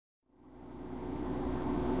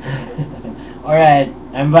Alright,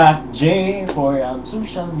 I'm back, Jay, for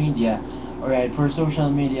social media. Alright, for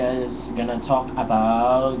social media is gonna talk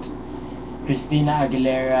about Christina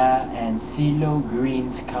Aguilera and CeeLo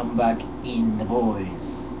Green's comeback in The Voice.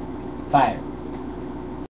 Fire.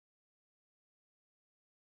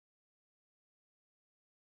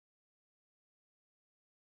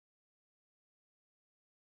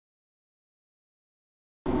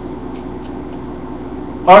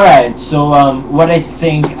 Alright, so what I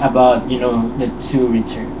think about the two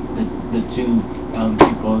return the two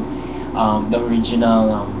people, the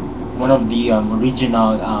original one of the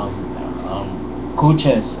original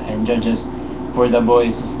coaches and judges for The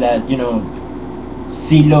Voice is that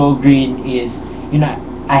CeeLo Green is,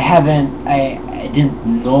 I didn't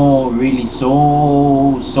know really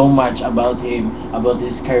so much about him, about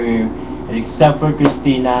his career, except for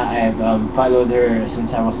Christina. I've followed her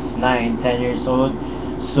since I was 9, 10 years old.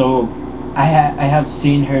 So I have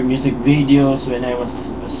seen her music videos when I was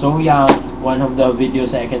so young. One of the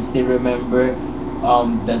videos I can still remember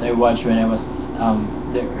that I watched when I was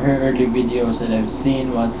her early videos that I've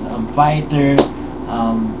seen was Fighter.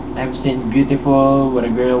 I've seen Beautiful, What a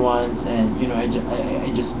Girl Wants, and I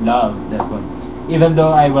just love that one. Even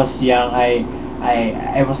though I was young,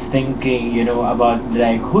 I was thinking, about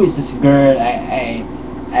like who is this girl? I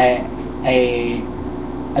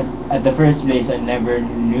at the first place I never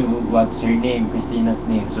knew what's her name, Christina's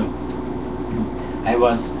name. So I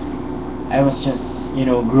was I was just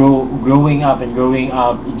growing up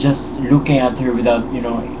just looking at her without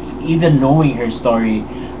even knowing her story.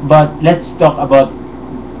 But let's talk about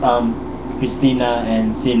Christina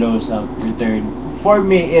and Ceelo's return. For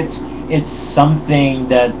me, it's something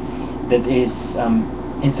that is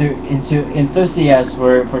enthusiast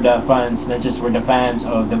for the fans, not just for the fans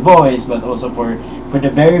of The Voice, but also for the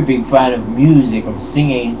very big fan of music, of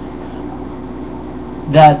singing.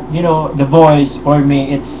 That The Voice for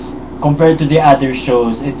me, it's compared to the other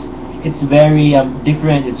shows, it's very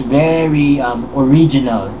different. It's very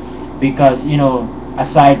original because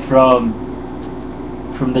aside from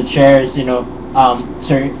the chairs,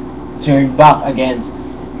 turn back against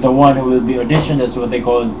the one who will be auditioned. That's what they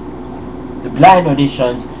call the blind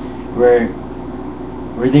auditions, where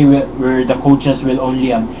where the coaches will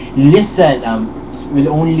only listen, will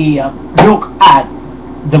only look at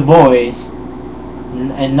the voice,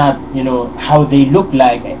 and not how they look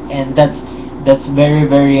like. And that's very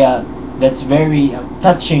that's very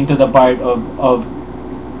touching to the part of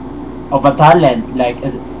a talent, like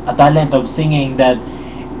a talent of singing. That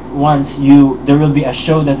once you there will be a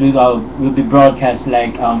show that will be broadcast,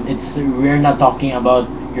 like it's we're not talking about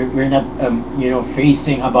we're not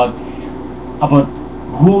facing about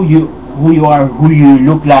who you are, who you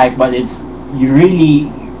look like, but it's you really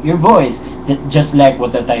your voice, that just like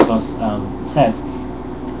what the title says,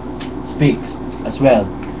 speaks as well.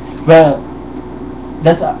 Well,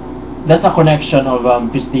 that's a connection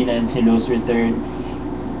of Christina and Ceelo's return.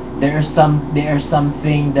 There are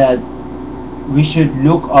something that we should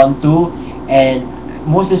look onto, and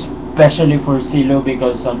most especially for Ceelo,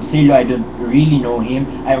 because Ceelo, I don't really know him.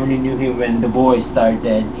 I only knew him when The Voice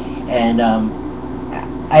started, and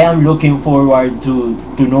I am looking forward to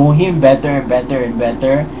know him better and better and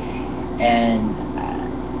better. And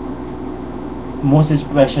most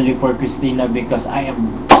especially for Christina, because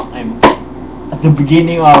I'm at the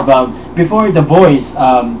beginning of before The Voice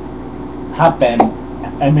happened.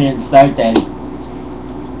 I mean started.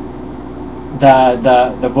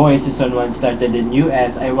 The Voice season 1 started in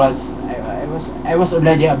US. I was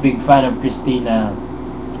already a big fan of Christina.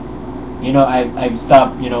 I've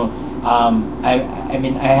stopped. I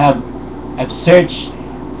mean I've searched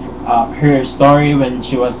her story when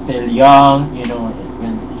she was still young.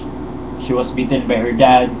 When she was beaten by her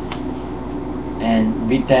dad, and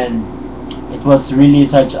beaten. It was really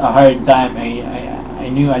such a hard time. I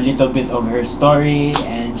knew a little bit of her story,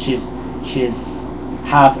 and she's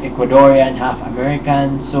half Ecuadorian, half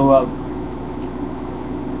American. So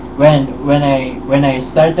when I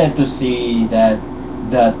started to see that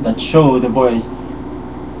show, The Voice,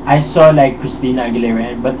 I saw like Christina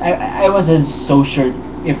Aguilera, but I wasn't so sure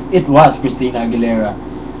if it was Christina Aguilera.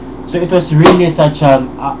 So it was really such a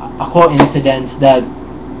coincidence that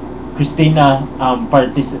Christina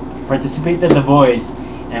participated The Voice.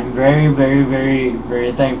 I'm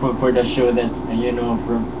very thankful for the show that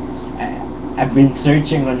from I've been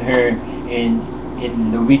searching on her in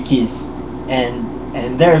the wikis,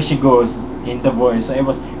 and there she goes in The Voice. So I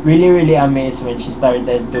was really amazed when she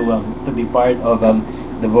started to be part of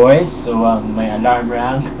The Voice. So my alarm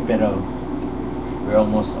rang, pero we're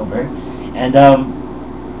almost over, and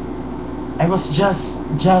I was just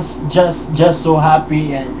so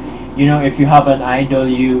happy. And you know, if you have an idol,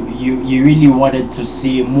 you really wanted to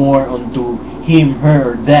see more onto him,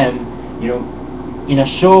 her, or them, you know, in a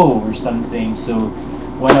show or something. So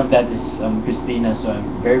one of that is Christina. So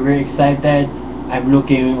I'm very excited. I'm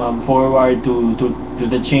looking forward to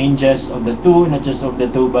the changes of the two, not just of the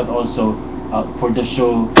two, but also for the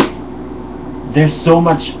show. There's so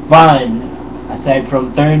much fun aside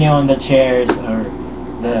from turning on the chairs, or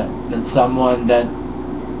the someone that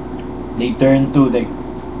they turn to. The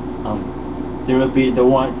there will be the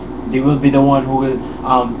one they will be the one who will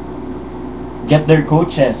get their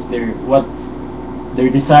coaches, their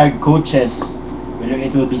desired coaches. Whether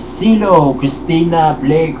it will be Ceelo, Christina,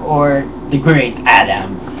 Blake, or the great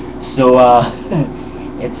Adam. So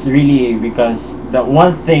it's really because the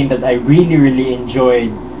one thing that I really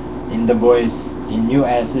enjoyed in the boys in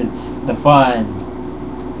US, it's the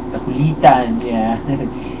fun, the kulitan, yeah.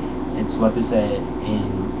 It's what to say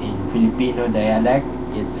in Filipino dialect.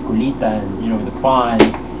 It's kulitan, you know, the fun,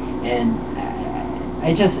 and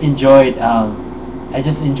I just enjoyed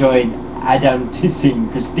Adam teasing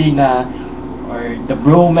Christina, or the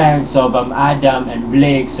bromance of Adam and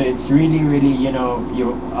Blake. So it's really, you know,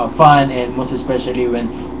 fun, and most especially when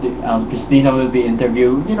Christina will be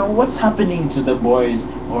interviewed. You know, what's happening to the boys,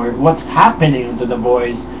 or what's happening to the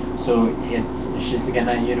boys. So she's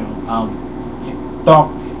gonna, you know,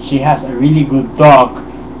 talk. She has a really good talk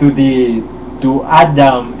to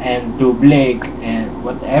Adam and to Blake, and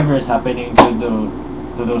whatever is happening to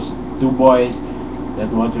those two boys, that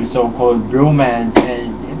what we so called bromance.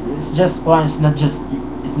 And it's just fun. It's not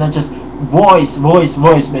just voice,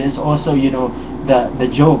 but it's also, you know, the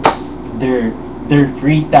jokes, their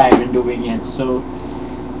free time in doing it. So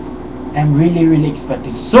I'm really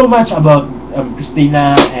expecting so much about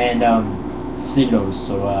Christina and Ceelo.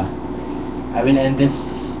 So I will end this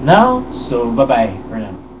now. So bye bye for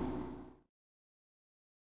now.